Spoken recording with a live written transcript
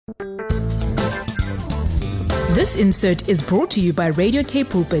This insert is brought to you by Radio K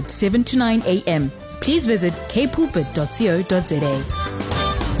Pulpit 7 to 9 a.m. Please visit kpulpit.co.za.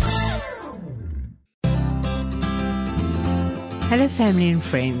 Hello family and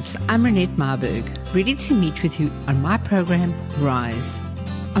friends, I'm Renette Marburg, ready to meet with you on my program, Rise.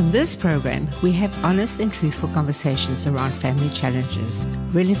 On this program, we have honest and truthful conversations around family challenges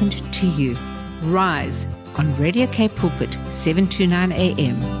relevant to you. Rise on Radio K Pulpit, 7 to 9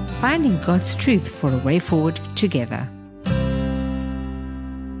 a.m. Finding God's truth for a way forward together.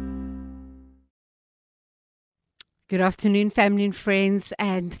 Good afternoon, family and friends,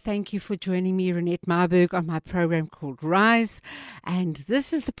 and thank you for joining me, Renette Marburg, on my program called Rise. And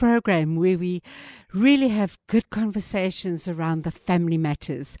this is the program where we really have good conversations around the family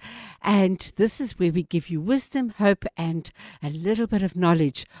matters. And this is where we give you wisdom, hope, and a little bit of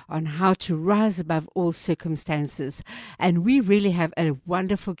knowledge on how to rise above all circumstances. And we really have a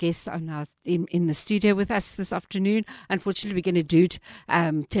wonderful guest on in the studio with us this afternoon. Unfortunately, we're going to do it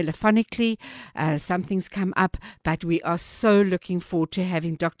telephonically. Something's come up, but we are so looking forward to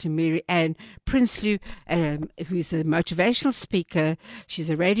having Dr. Mary Ann Prinsloo, who's a motivational speaker. She's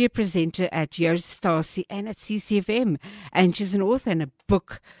a radio presenter at Stasi and at CCFM, and she's an author and a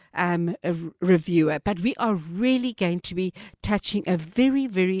book a reviewer. But we are really going to be touching a very,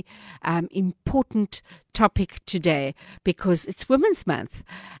 very important topic today because it's Women's Month.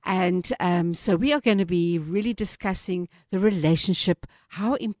 And so we are going to be really discussing the relationship,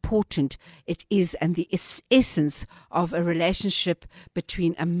 how important it is, and the essence of a relationship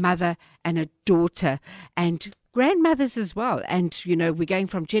between a mother and a daughter, and grandmothers as well. And, you know, we're going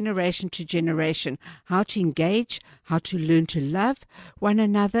from generation to generation, how to engage, how to learn to love one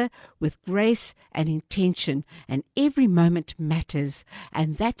another with grace and intention. And every moment matters.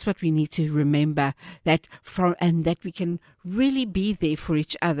 And that's what we need to remember, that we can really be there for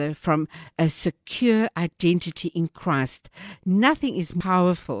each other from a secure identity in Christ. Nothing is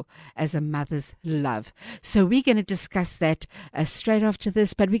powerful as a mother's love. So we're going to discuss that straight after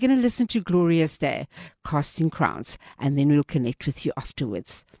this, but we're going to listen to Gloria's Day, Casting Crowns, and then we'll connect with you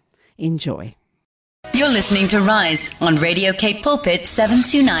afterwards. Enjoy. You're listening to Rise on Radio K Pulpit, 7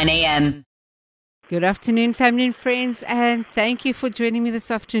 to 9 a.m. Good afternoon, family and friends, and thank you for joining me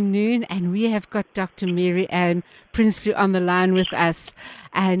this afternoon. And we have got Dr. Mary Ann Prinsloo on the line with us.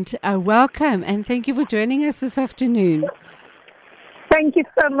 And welcome, and thank you for joining us this afternoon. Thank you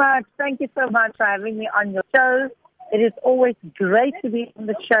so much. Thank you so much for having me on your show. It is always great to be on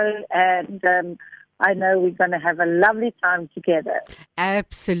the show, and I know we're going to have a lovely time together.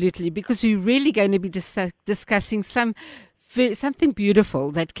 Absolutely, because we're really going to be discussing something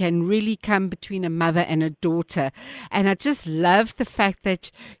beautiful that can really come between a mother and a daughter. And I just love the fact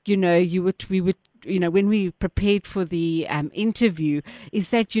that, you know, when we prepared for the interview, is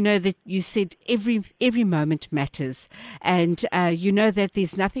that, you know, that you said every moment matters. And you know that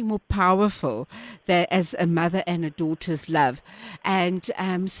there's nothing more powerful than as a mother and a daughter's love. And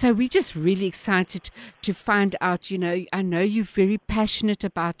so we're just really excited to find out, you know, I know you're very passionate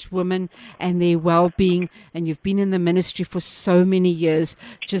about women and their well-being, and you've been in the ministry for so many years,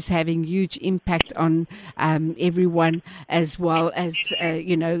 just having huge impact on everyone, as well as,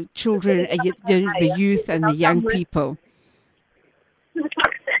 you know, children, the youth and the young people.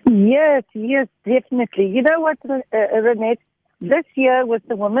 Yes, definitely. You know what, Renette? This year was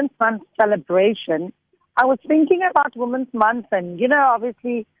the Women's Month celebration. I was thinking about Women's Month, and, you know,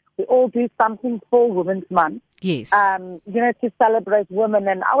 obviously we all do something for Women's Month. Yes. You know, to celebrate women.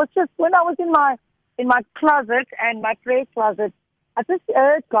 And I was just, when I was in my closet and my prayer closet, I just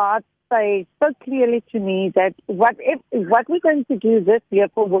heard God say so clearly to me that what we're going to do this year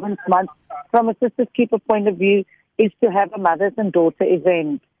for Women's Month from a Sisters Keeper point of view is to have a mothers and daughter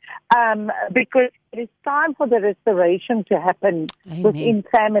event. Because it is time for the restoration to happen. Amen. Within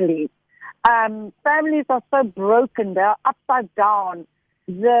families. Families are so broken, they're upside down.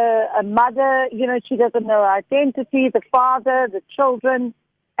 The mother, you know, she doesn't know her identity, the father, the children,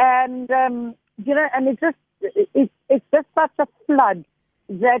 and you know, and it's just such a flood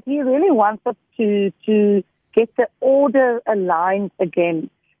that he really wants us to get the order aligned again.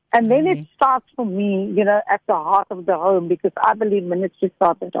 And then it starts for me, you know, at the heart of the home, because I believe ministry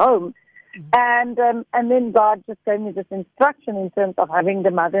starts at home. Mm-hmm. And then God just gave me this instruction in terms of having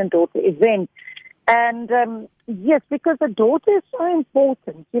the mother and daughter event. And yes, because a daughter is so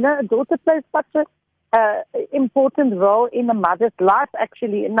important. You know, a daughter plays such a important role in a mother's life,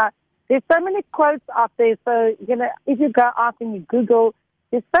 actually. And there's so many quotes out there. So, you know, if you go out and you Google,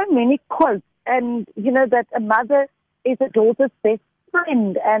 there's so many quotes. And, you know, that a mother is a daughter's best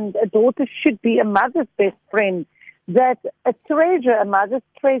friend, and a daughter should be a mother's best friend. that a mother's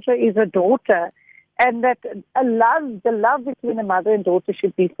treasure is a daughter, and that the love between a mother and daughter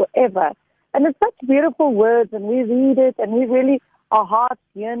should be forever. And it's such beautiful words, and we read it, and we really, our hearts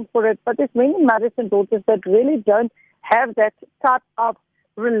yearn for it. But there's many mothers and daughters that really don't have that type of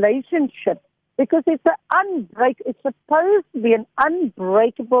relationship, because it's supposed to be an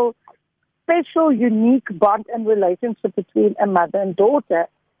unbreakable, special, unique bond and relationship between a mother and daughter.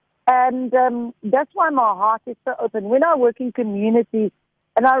 And that's why my heart is so open. When I work in communities,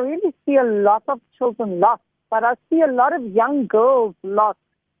 and I really see a lot of children lost, but I see a lot of young girls lost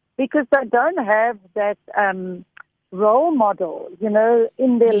because they don't have that role model,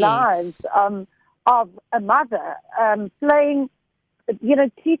 in their lives of a mother playing,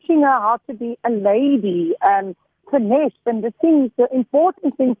 teaching her how to be a lady and finesse and the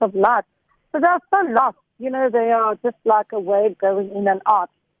important things of life. So they're so lost, they are just like a wave going in and out.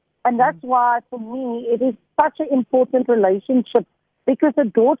 And that's why, for me, it is such an important relationship, because a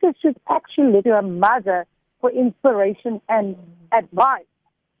daughter should actually look to her mother for inspiration and advice.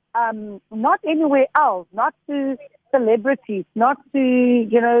 Not anywhere else, not to celebrities, not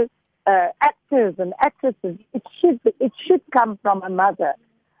to, actors and actresses. It should come from a mother.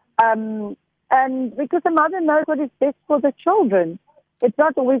 And because a mother knows what is best for the children. It's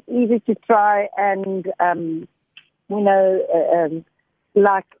not always easy to try and, from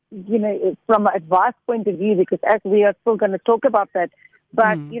an advice point of view, because as we are still going to talk about that,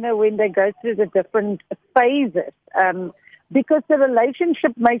 but, when they go through the different phases, because the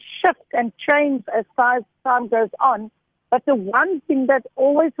relationship may shift and change as time goes on, but the one thing that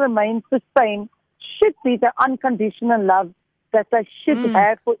always remains the same should be the unconditional love that they should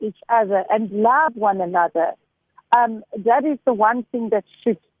have for each other and love one another. That is the one thing that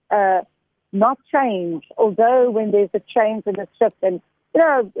should not change, although when there's a change and a shift, and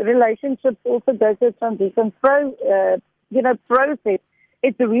relationships also go through a transition process.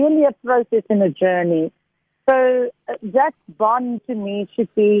 It's really a process and a journey. So that bond to me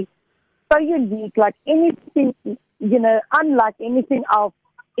should be so unique, like anything, unlike anything else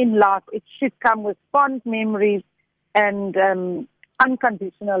in life. It should come with fond memories and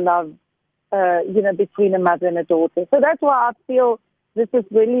unconditional love, between a mother and a daughter. So that's why I feel this is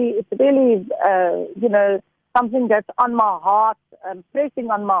it's really, something that's on my heart,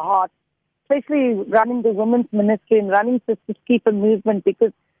 pressing on my heart, especially running the women's ministry and running Sisters Keeper movement,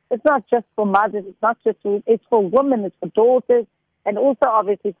 because it's not just for mothers, it's for women, it's for daughters, and also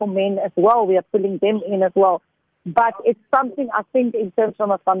obviously for men as well. We are pulling them in as well. But it's something, I think, in terms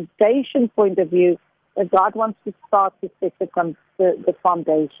from a foundation point of view, that God wants to start to set the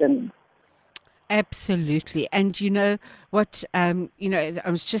foundation. Absolutely. And you know what, I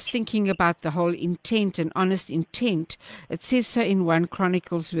was just thinking about the whole intent and honest intent. It says so in 1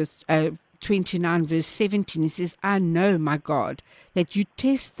 Chronicles with 29 verse 17. It says, I know, my God, that you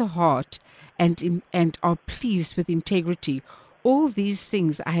test the heart and are pleased with integrity. All these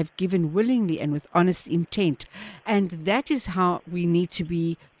things I have given willingly and with honest intent. And that is how we need to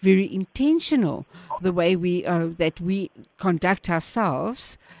be very intentional, the way that we conduct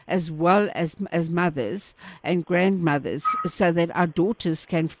ourselves, as well as mothers and grandmothers, so that our daughters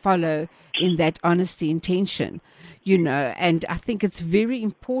can follow in that honesty intention. And I think it's very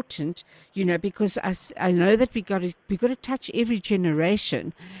important, because I know that we got to touch every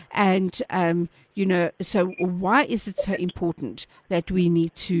generation, and so why is it so important that we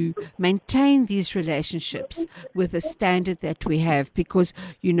need to maintain these relationships with the standard that we have? Because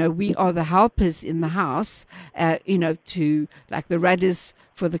we are the helpers in the house, to like the rudders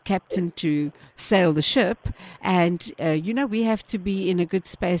for the captain to sail the ship, and we have to be in a good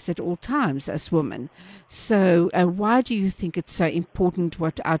space at all times as women. So why do you think it's so important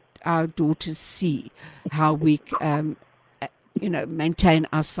what our daughters see, how we maintain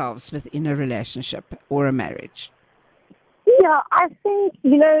ourselves within a relationship or a marriage? Yeah, I think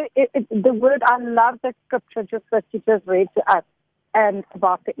the word, I love that scripture just that you just read to us, and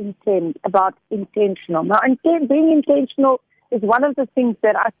about the intent, about intentional. Now, being intentional is one of the things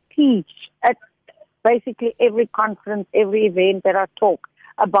that I teach at basically every conference, every event that I talk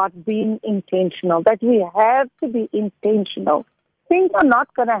about, being intentional, that we have to be intentional. Things are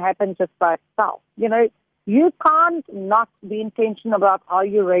not going to happen just by itself. You can't not be intentional about how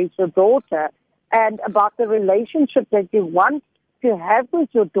you raise your daughter and about the relationship that you want to have with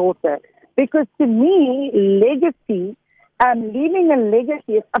your daughter. Because to me, legacy, leaving a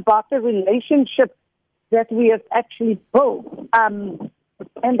legacy is about the relationship that we have actually built, and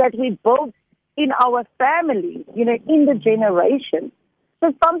that we built in our family, in the generation.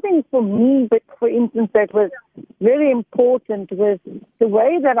 So something for me, but for instance, that was very important was the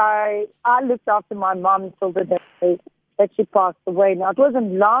way that I looked after my mom till the day that she passed away. Now, it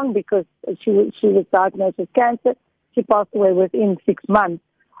wasn't long because she was diagnosed with cancer. She passed away within 6 months.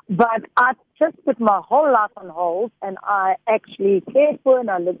 But I just put my whole life on hold, and I actually cared for her and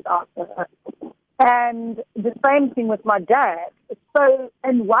I looked after her. And the same thing with my dad. So,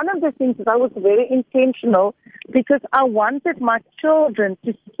 and one of the things is I was very intentional because I wanted my children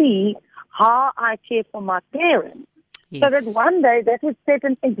to see how I care for my parents. Yes. So that one day that would set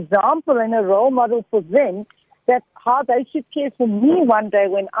an example and a role model for them that how they should care for me one day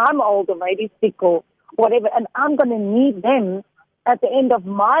when I'm older, maybe sick or whatever, and I'm going to need them at the end of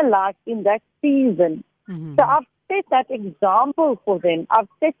my life in that season. Mm-hmm. So I've set that example for them. I've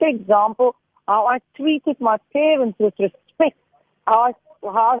set the example how I treated my parents with respect, how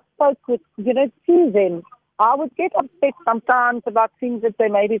I spoke with, to them. I would get upset sometimes about things that they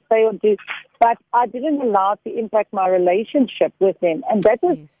maybe say or do, but I didn't allow it to impact my relationship with them. And that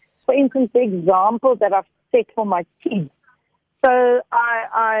is, for instance, the example that I've set for my kids. So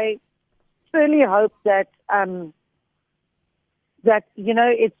I truly hope that,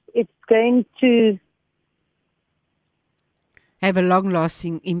 it's going to have a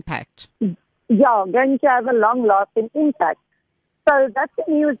long-lasting impact. Yeah, going to have a long-lasting impact. So that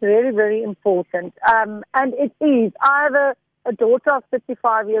to me was very, very important. And it is. I have a daughter of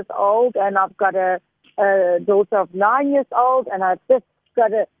 55 years old, and I've got a daughter of 9 years old, and I've just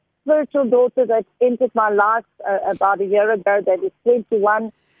got a spiritual daughter that entered my life about a year ago that is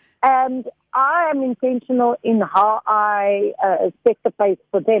 21. And I am intentional in how I set the pace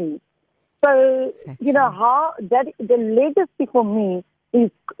for them. So, how that the legacy for me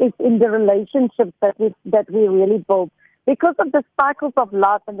is in the relationships that we really build because of the cycles of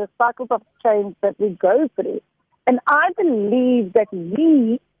life and the cycles of change that we go through. And I believe that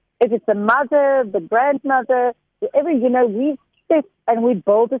if it's the mother, the grandmother, whoever, we set and we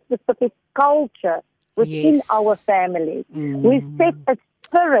build a specific culture within our family. We set a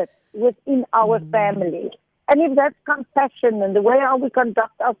spirit within our family. And if that's compassion and the way how we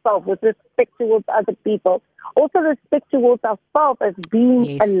conduct ourselves with respect towards other people, also respect towards ourselves as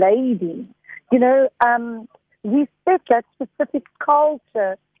being a lady, we set that specific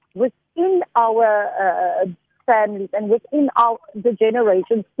culture within our families and within the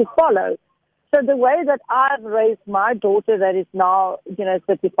generations to follow. So the way that I've raised my daughter that is now,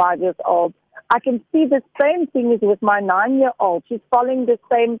 35 years old, I can see the same thing is with my 9-year-old. She's following the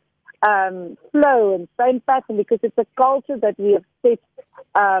same flow and same pattern because it's a culture that we have set,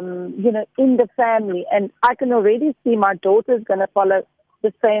 in the family. And I can already see my daughter's going to follow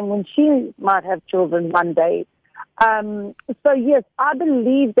the same when she might have children one day. So yes, I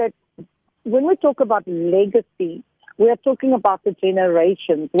believe that when we talk about legacy, we are talking about the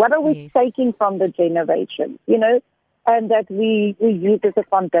generations. What are we taking from the generations, and that we use as a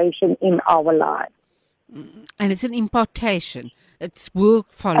foundation in our lives. And it's an impartation. It will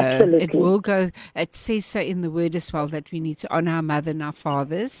follow. Absolutely. It will go. It says so in the word as well that we need to honor our mother and our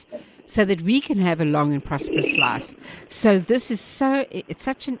fathers so that we can have a long and prosperous life. So this is it's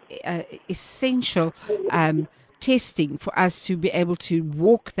such an essential testing for us to be able to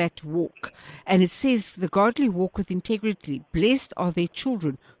walk that walk. And it says the godly walk with integrity. Blessed are their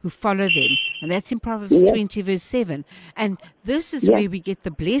children who follow them. And that's in Proverbs 20 verse 7. And this is where we get the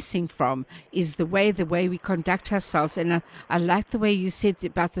blessing from, is the way we conduct ourselves. And I like the way you said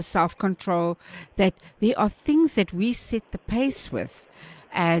about the self-control, that there are things that we set the pace with.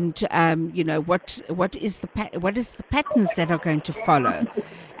 And what is the patterns that are going to follow,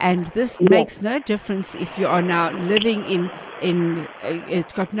 and this makes no difference if you are now living in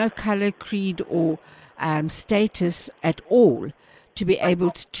it's got no color, creed, or status at all. To be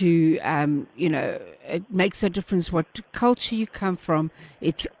able to it makes a difference what culture you come from.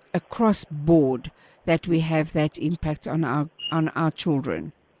 It's across board that we have that impact on our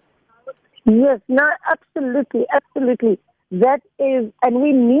children. Yes, no, absolutely. That is, and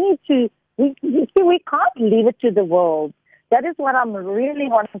we need to, we can't leave it to the world. That is what I'm really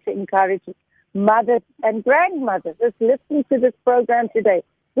wanting to encourage mothers and grandmothers that's listening to this program today.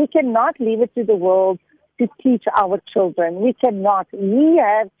 We cannot leave it to the world to teach our children. We cannot. We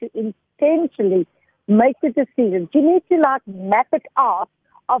have to intentionally make the decisions. You need to map it out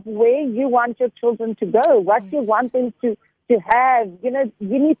of where you want your children to go, what you want them to have. You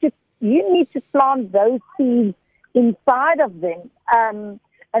need to plant those seeds inside of them, and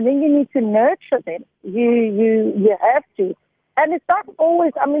then you need to nurture them. You have to, and it's not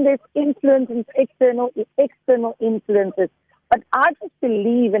always. I mean, there's influences, external influences, But I just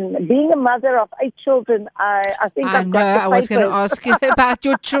believe in being a mother of 8 children. I think I I've know. got the I was going to papers. ask you about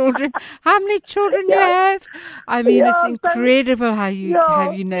your children. How many children you Yeah. have? I mean, it's Yeah, incredible how you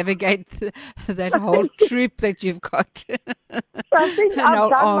yeah. navigate that whole troop that you've got, I think an I've whole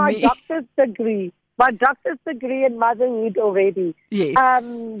done my army. doctor's degree in motherhood already. Yes.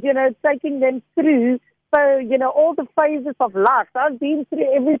 Taking them through, so, all the phases of life. So I've been through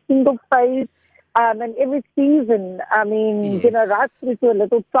every single phase, and every season. I mean, Yes. right through to a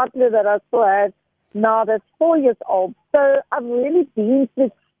little toddler that I still have now that's 4 years old. So I've really been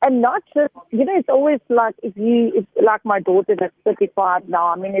through, and not just, it's always like it's like my daughter that's 35 now.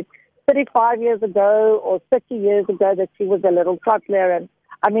 I mean, it's 35 years ago or 30 years ago that she was a little toddler. And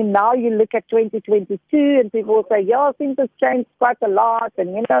I mean, now you look at 2022 and people will say, yeah, things have changed quite a lot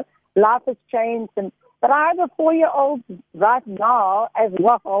and, life has changed. But I have a 4-year-old right now as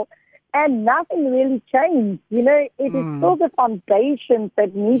well, and nothing really changed. It is still the foundation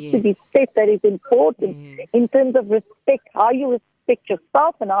that needs to be set that is important in terms of respect, how you respect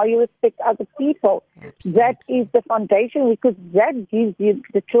yourself and how you respect other people. Absolutely. That is the foundation, because that gives you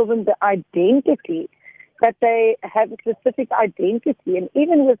the children the identity, that they have a specific identity. And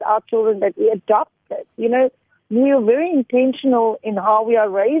even with our children that we adopted, we are very intentional in how we are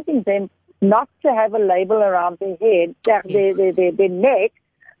raising them, not to have a label around their head, their neck,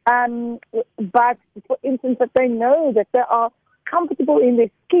 but for instance, that they know that they are comfortable in their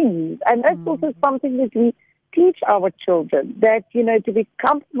skins. And that's also something that we teach our children, that, to be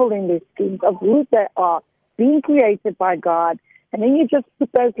comfortable in their skins of who they are, being created by God. And then you just put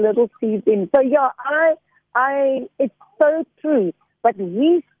those little seeds in. So yeah, it's so true. But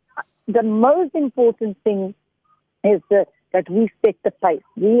the most important thing is that we set the pace.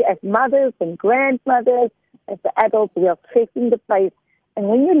 We as mothers and grandmothers, as the adults, we are setting the pace. And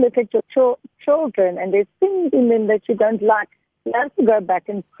when you look at your children and there's things in them that you don't like, you have to go back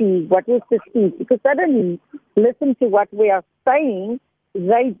and see what is the seed. Because they don't listen to what we are saying,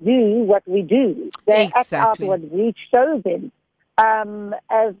 they do what we do. They act out what we show them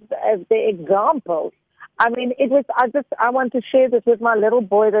as the examples. I mean, I want to share this with my little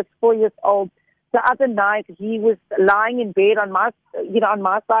boy that's 4 years old. The other night, he was lying in bed on my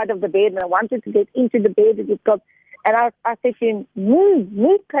side of the bed, and I wanted to get into the bed, and I said to him, move,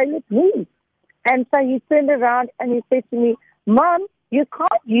 Caleb, move. And so he turned around and he said to me, Mom, you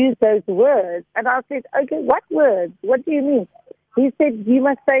can't use those words. And I said, okay, what words? What do you mean? He said, you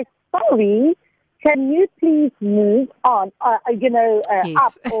must say, sorry, can you please move on, up?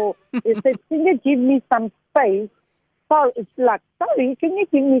 Or he said, can you give me some space? So it's like, sorry, can you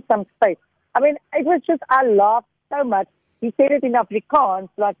give me some space? I mean, it was just, I laughed so much. He said it in Afrikaans,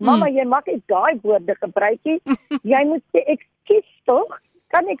 like, Mama, jy mag nie daai woorde gebruik nie. Jy moet sê, ekskuus tog,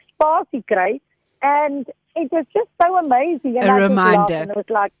 kan ek spasie kry? And it was just so amazing. And a I reminder. Just laughed, and it was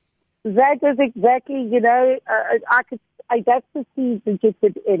like, that was exactly, that's the seeds that you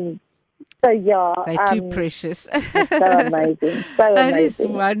put in. So, yeah. They're too precious. So amazing. So That amazing.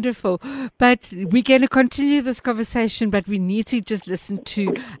 is wonderful. But we're going to continue this conversation, but we need to just listen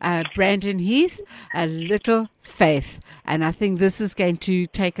to Brandon Heath, A Little Faith. And I think this is going to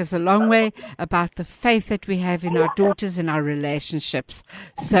take us a long way about the faith that we have in our daughters and our relationships.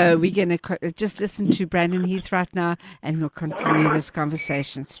 So we're going to just listen to Brandon Heath right now, and we'll continue this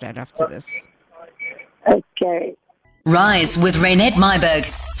conversation straight after this. Okay. Rise with Raynette Myberg,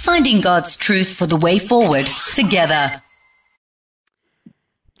 finding God's truth for the way forward together.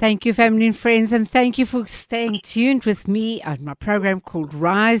 Thank you, family and friends, and thank you for staying tuned with me on my program called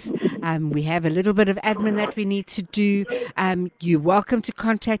Rise. We have a little bit of admin that we need to do. You're welcome to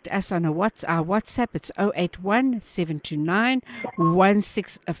contact us on our WhatsApp. It's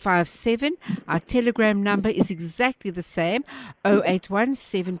 081-729-1657. Our Telegram number is exactly the same,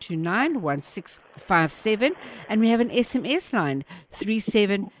 081-729-1657. And we have an SMS line,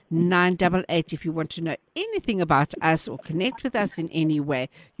 37988. If you want to know anything about us or connect with us in any way,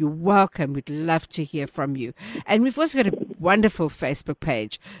 you're welcome. We'd love to hear from you. And we've also got a wonderful Facebook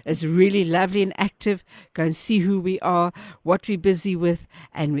page. It's really lovely and active. Go and see who we are, what we're busy with,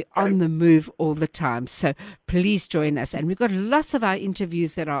 and we're on the move all the time. So please join us. And we've got lots of our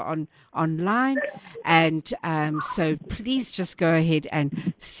interviews that are online. And so please just go ahead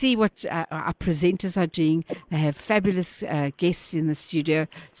and see what our presenters are doing. They have fabulous guests in the studio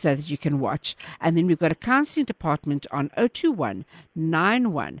so that you can watch. And then we've got a counseling department on 021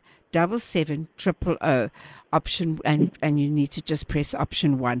 91 77 000 option, and you need to just press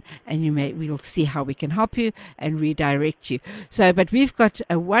option 1, and we'll see how we can help you and redirect you. So, but we've got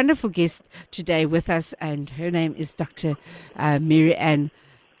a wonderful guest today with us, and her name is Dr. Mary Ann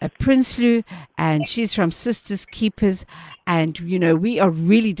Prinsloo, and she's from Sisters Keepers. And, we are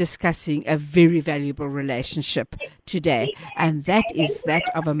really discussing a very valuable relationship today, and that is that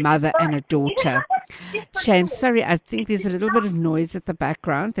of a mother and a daughter. Shame, sorry, I think there's a little bit of noise at the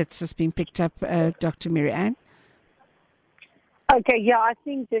background that's just been picked up, Dr. Mary Ann. Okay, yeah, I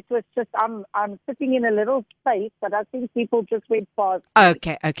think this was just, I'm sitting in a little space, but I think people just went past.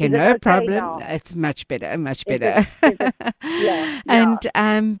 Okay, no problem. Now? It's much better, much better. Yeah.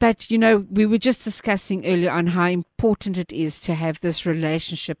 And, but, we were just discussing earlier on how important it is to have this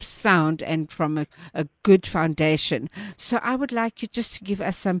relationship sound and from a good foundation. So I would like you just to give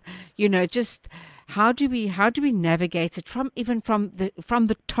us some, just... How do we navigate it from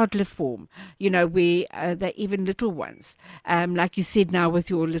the toddler form, where they're even little ones, like you said now with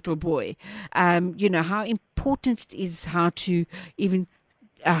your little boy, how important it is how do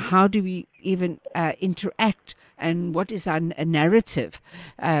we even interact, and what is our narrative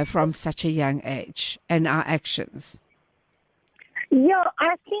from such a young age and our actions? Yeah,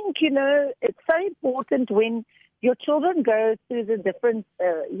 I think, it's so important when your children go through the different,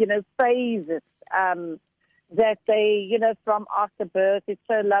 phases. That they, from after birth, it's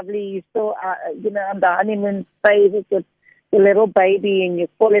so lovely. You still, on the honeymoon phase with your little baby, and you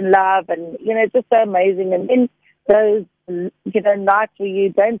fall in love, and it's just so amazing. And then those, nights where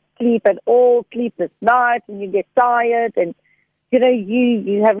you don't sleep at all, sleepless nights, and you get tired, and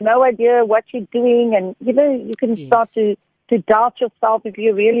you have no idea what you're doing, and you can start to doubt yourself if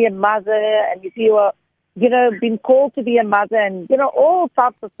you're really a mother, and if you are. Been called to be a mother, and, all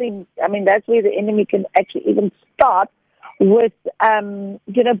types of things. I mean, that's where the enemy can actually even start with,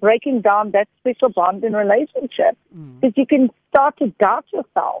 breaking down that special bond in relationship. Because you can start to doubt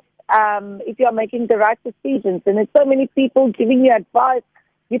yourself if you're making the right decisions. And there's so many people giving you advice.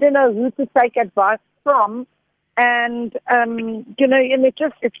 You don't know who to take advice from. And, and it's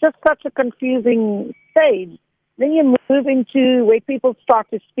just such a confusing stage. Then you move into where people start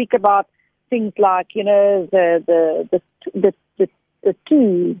to speak about things like, the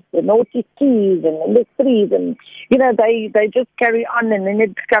twos, the naughty twos, and the threes, and they just carry on, and then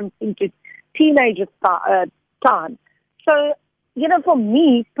it comes into teenager time. So, for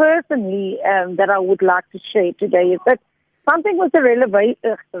me personally, that I would like to share today is that something was a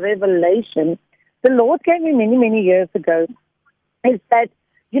revelation the Lord gave me many, many years ago. Is that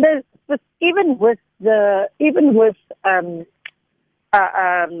even with the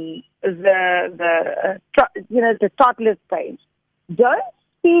toddler stage. Don't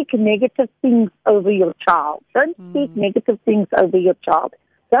speak negative things over your child. Don't speak negative things over your child.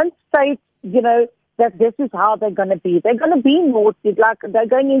 Don't say, that this is how they're going to be. They're going to be naughty, like they're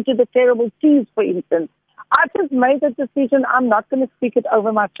going into the terrible twos, for instance. I just made a decision. I'm not going to speak it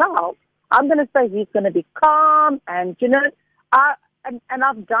over my child. I'm going to say he's going to be calm, and and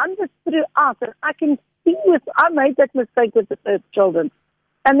I've done this throughout, and I can see I made that mistake with the first children.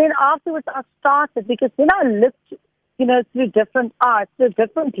 And then afterwards I started, because then I looked, through different eyes, through a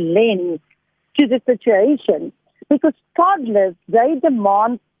different lens to the situation. Because toddlers, they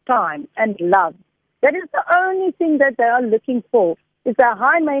demand time and love. That is the only thing that they are looking for. Is they're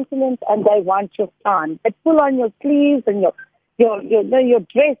high maintenance, and they want your time. They pull on your sleeves and your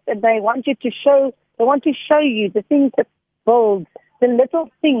dress, and they want you to show. They want to show you the things that build, the little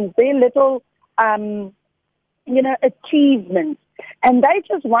things, their little achievements. And they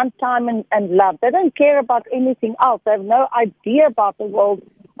just want time and love. They don't care about anything else. They have no idea about the world,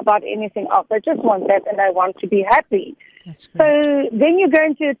 about anything else. They just want that, and they want to be happy. So then you go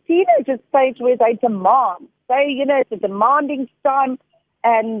into a teenager stage where they demand. It's a demanding time,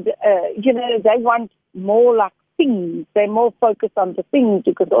 and, they want more like things. They're more focused on the things,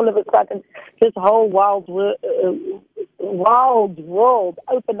 because all of a sudden this whole wild world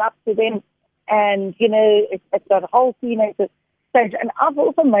open up to them. And, it's that whole teenager stage. And I've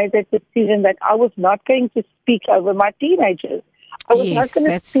also made that decision that I was not going to speak over my teenagers. I was not going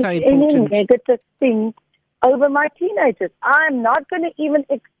to speak any negative thing over my teenagers. I'm not going to even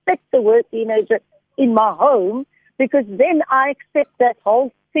accept the word teenager in my home, because then I accept that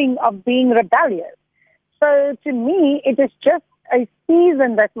whole thing of being rebellious. So to me, it is just a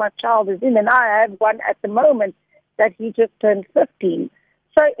season that my child is in, and I have one at the moment that he just turned 15.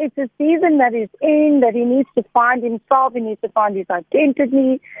 So it's a season that is in, that he needs to find himself, he needs to find his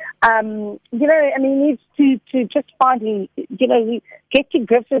identity, and he needs to just find, get to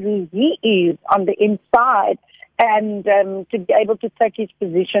grips with who he is on the inside, and to be able to take his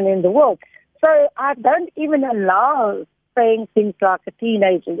position in the world. So I don't even allow saying things like a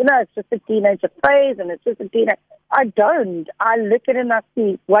teenager. It's just a teenager phase, and it's just a teenager. I don't. I look at it and I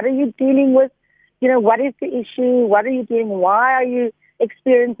see, what are you dealing with? What is the issue? What are you doing? Why are you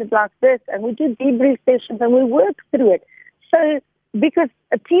experiences like this, and we do debrief sessions, and we work through it. So, because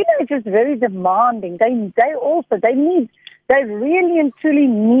a teenager is very demanding, they really and truly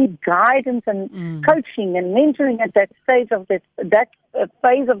need guidance and coaching and mentoring at that stage of that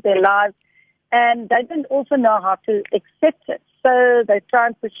phase of their lives, and they don't also know how to accept it. So they try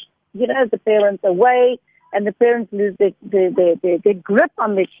and push, the parents away, and the parents lose their grip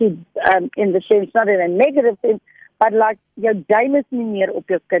on their kids, in the sense, not in a negative sense, but like, duim is nie meer op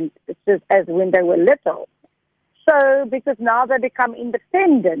jou kind, just as when they were little. So, because now they become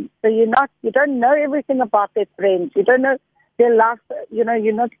independent, so you don't know everything about their friends, you don't know their life, you're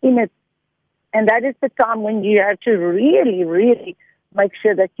not in it. And that is the time when you have to really, really make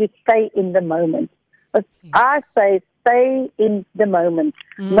sure that you stay in the moment. But I say stay in the moment.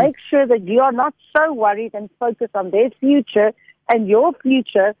 Make sure that you are not so worried and focused on their future and your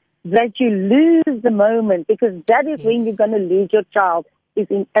future that you lose the moment, because that is when you're going to lose your child, is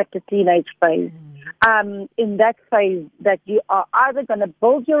at the teenage phase. In that phase that you are either going to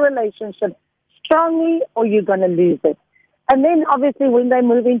build your relationship strongly or you're going to lose it. And then obviously when they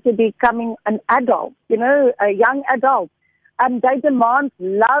move into becoming an adult, a young adult, they demand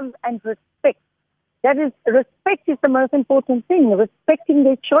love and respect. Respect is the most important thing, respecting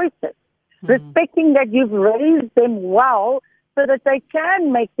their choices, respecting that you've raised them well so that they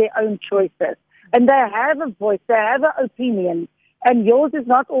can make their own choices. And they have a voice, they have an opinion, and yours is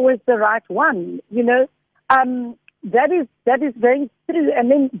not always the right one, That is going through, and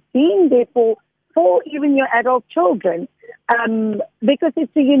then being there for even your adult children, because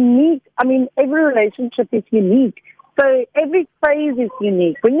it's a unique, every relationship is unique. So every phase is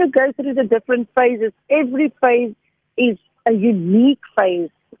unique. When you go through the different phases, every phase is a unique phase.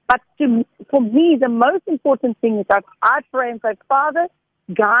 But for me, the most important thing is that I pray and say, Father,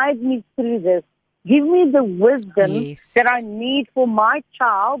 guide me through this. Give me the wisdom that I need for my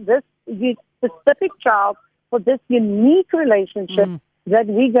child, this specific child, for this unique relationship that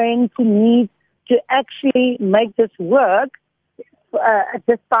we're going to need to actually make this work at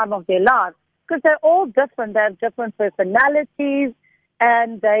this time of their lives. Because they're all different. They have different personalities,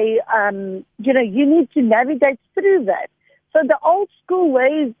 and they, you need to navigate through that. So the old school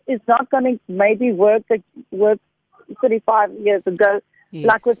ways is not going to maybe work 35 years ago,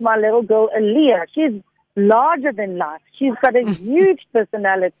 like with my little girl, Aaliyah. She's larger than life. She's got a huge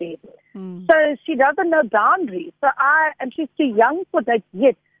personality. So she doesn't know boundaries. And she's too young for that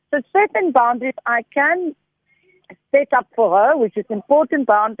yet. So certain boundaries I can set up for her, which is important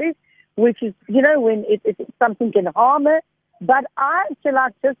boundaries, which is, when something can harm her. But I feel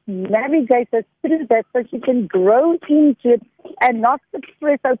like just navigate her through that so she can grow into it and not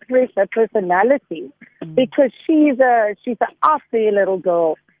suppress her personality. Because she's an out there little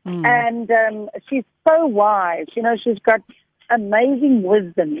girl. And she's so wise. She's got amazing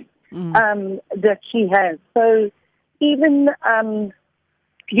wisdom that she has. So even,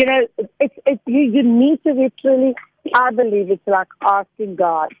 you need to literally, I believe it's like asking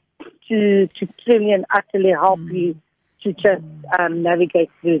God to truly and utterly help you to just navigate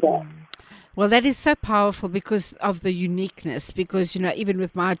through that. Well, that is so powerful because of the uniqueness, because, even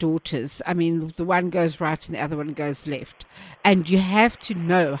with my daughters, the one goes right and the other one goes left. And you have to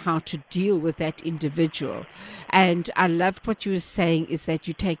know how to deal with that individual. And I loved what you were saying is that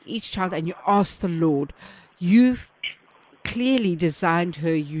you take each child and you ask the Lord, you've clearly designed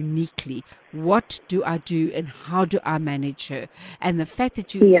her uniquely. What do I do and how do I manage her? And the fact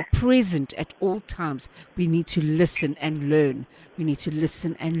that you are present at all times, we need to listen and learn. We need to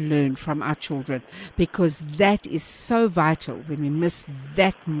listen and learn from our children, because that is so vital. When we miss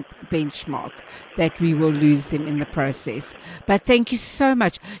that benchmark, that we will lose them in the process. But thank you so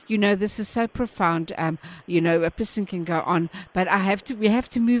much. This is so profound. A person can go on, but we have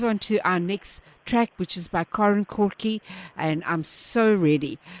to move on to our next track, which is by Karen Corky, and I'm so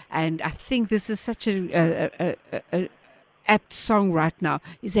ready. And I think this is such a apt song right now,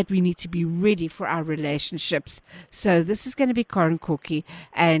 is that we need to be ready for our relationships. So this is going to be Karen Corky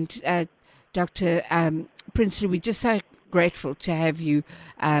and Dr. Prinsloo. We're just so grateful to have you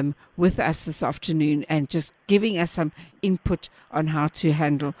with us this afternoon and just giving us some input on how to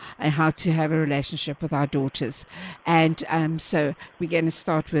handle and how to have a relationship with our daughters. And so we're going to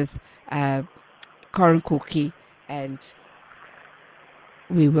start with Karen Corky, and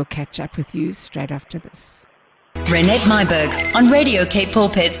we will catch up with you straight after this. Renette Myburgh on Radio Cape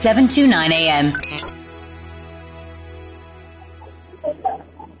Pulpit 729 AM.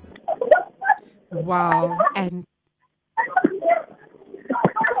 Wow. And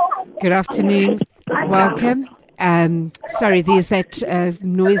good afternoon. Welcome. Sorry, there's that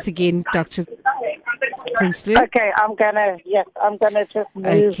noise again, Dr. Princely? Okay, I'm gonna just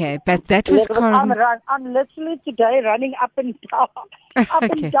move. Okay, but that was Corin. I'm literally today running up and down, Okay.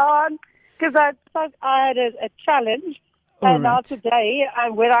 and down, because I had a challenge, All and now right. today,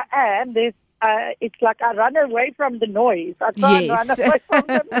 where I am, there's it's like I run away from the noise. I try and Yes. run away from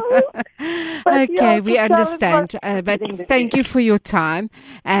the noise. But, Okay, yeah, we so understand. But thank you for your time.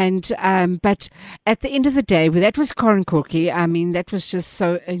 And but at the end of the day, well, that was Corin Corky. I mean, that was just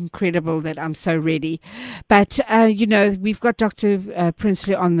so incredible that I'm so ready. But we've got Dr.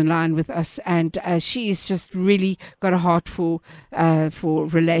 Princely on the line with us, and she's just really got a heart for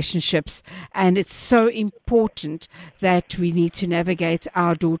relationships, and it's so important that we need to navigate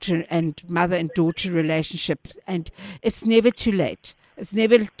our daughter and mother and daughter relationships, and it's never too late. It's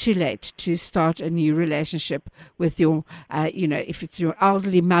never too late to start a new relationship with your, if it's your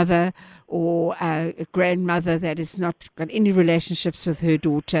elderly mother or a grandmother that has not got any relationships with her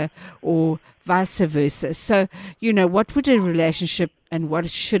daughter, or vice versa. So, what would a relationship and what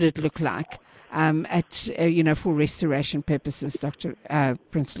should it look like for restoration purposes, Dr.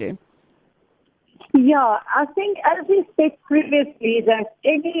 Princely? Yeah, I think as we said previously that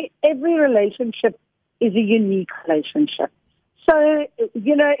every relationship is a unique relationship. So,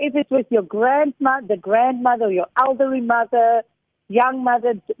 if it's with your grandmother, or your elderly mother, young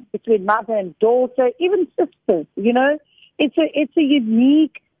mother, between mother and daughter, even sisters, it's a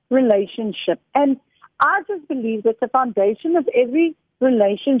unique relationship. And I just believe that the foundation of every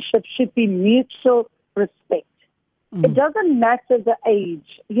relationship should be mutual respect. It doesn't matter the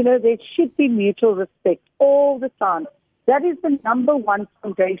age. There should be mutual respect all the time. That is the number one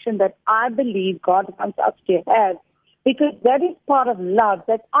foundation that I believe God wants us to have, because that is part of love,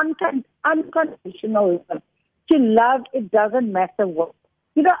 that unconditional love. To love, it doesn't matter what.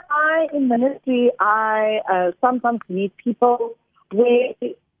 In ministry, I sometimes meet people where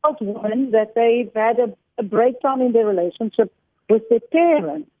women that they've had a breakdown in their relationship with their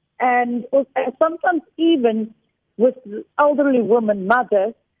parents, and sometimes even with elderly women,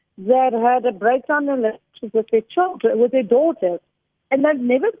 mothers, that had a breakdown in relationship with their children, with their daughters, and they've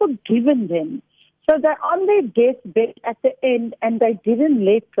never forgiven them. So they're on their deathbed at the end, and they didn't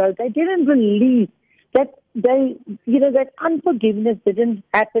let go. They didn't release that. That unforgiveness didn't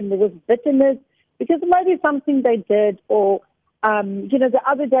happen. There was bitterness because maybe something they did, or the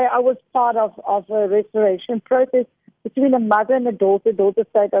other day I was part of a restoration process between a mother and a daughter. Daughter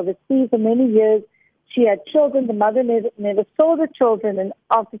stayed overseas for many years. She had children. The mother never saw the children. And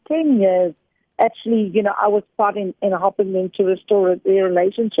after 10 years, actually, I was part in helping them to restore their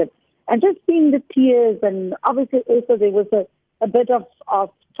relationship. And just seeing the tears, and obviously also there was a bit of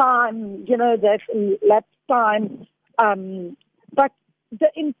time, that lapsed time. But the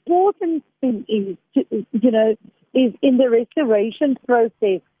important thing is, is in the restoration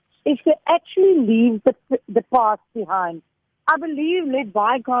process, is to actually leave the past behind. I believe let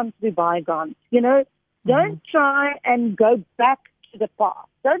bygones be bygones, Don't try and go back to the past.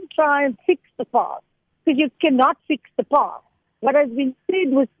 Don't try and fix the past, because you cannot fix the past. What has been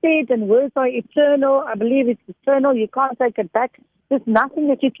said was said, and words are eternal. I believe it's eternal. You can't take it back. There's nothing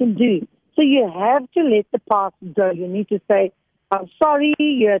that you can do. So you have to let the past go. You need to say, I'm sorry.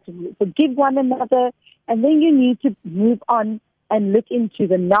 You have to forgive one another. And then you need to move on and look into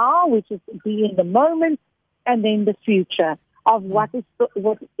the now, which is be in the moment, and then the future of what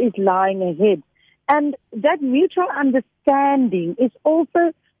is lying ahead. And that mutual understanding is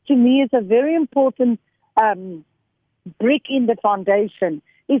also, to me, is a very important brick in the foundation,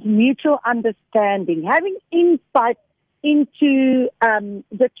 is mutual understanding, having insight into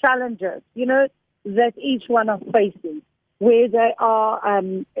the challenges, that each one is facing, where they are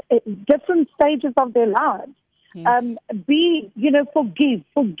at different stages of their lives. Yes. Forgive.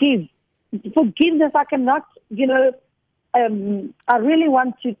 Forgiveness, I cannot, I really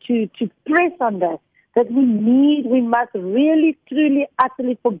want to press on that we must really, truly,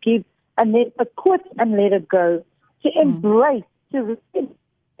 utterly forgive and let it quit and let it go. To embrace, to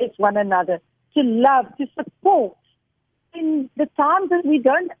respect one another, to love, to support. In the times that we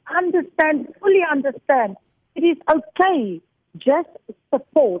don't fully understand, it is okay. Just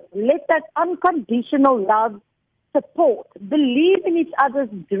support. Let that unconditional love support. Believe in each other's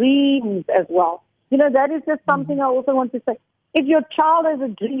dreams as well. That is just something I also want to say. If your child has a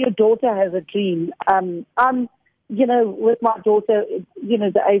dream, your daughter has a dream. I'm, with my daughter,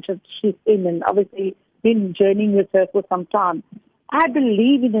 the age that she's in, and obviously been journeying with her for some time. I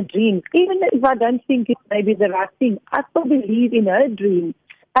believe in a dream. Even if I don't think it's maybe the right thing, I still believe in her dream.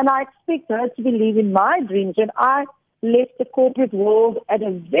 And I expect her to believe in my dreams. And I left the corporate world at a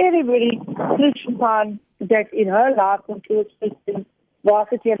very, very crucial time that in her life when she was in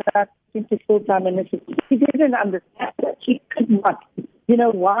varsity, and into full-time ministry. She didn't understand that. She could not.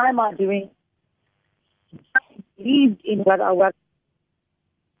 Why am I doing? I believed in what I was.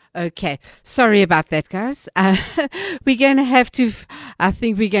 Okay, sorry about that, guys. We're going to have to, I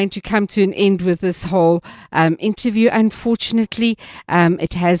think we're going to come to an end with this whole interview. Unfortunately,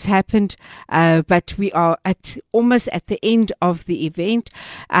 it has happened, but we are almost at the end of the event.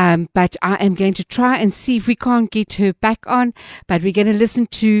 But I am going to try and see if we can't get her back on, but we're going to listen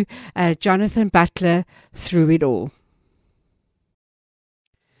to Jonathan Butler through it all.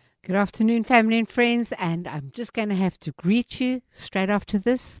 Good afternoon, family and friends, and I'm just going to have to greet you straight after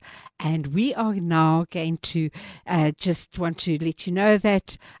this. And we are now going to just want to let you know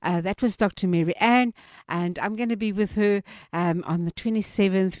that that was Dr. Mary Ann, and I'm going to be with her on the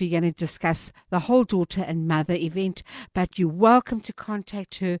 27th. We're going to discuss the whole daughter and mother event, but you're welcome to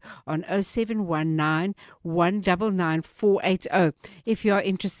contact her on 0719 199 480 if you are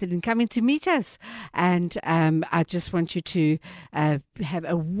interested in coming to meet us. And I just want you to have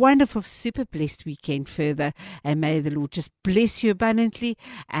a wonderful, super blessed weekend further, and may the Lord just bless you abundantly,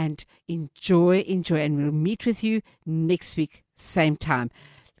 and enjoy, and we'll meet with you next week, same time.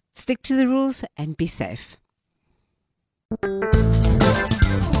 Stick to the rules and be safe.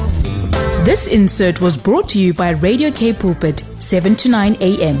 This insert was brought to you by Radio K Pulpit, 7 to 9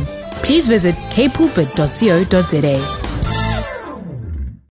 a.m. Please visit kpulpit.co.za.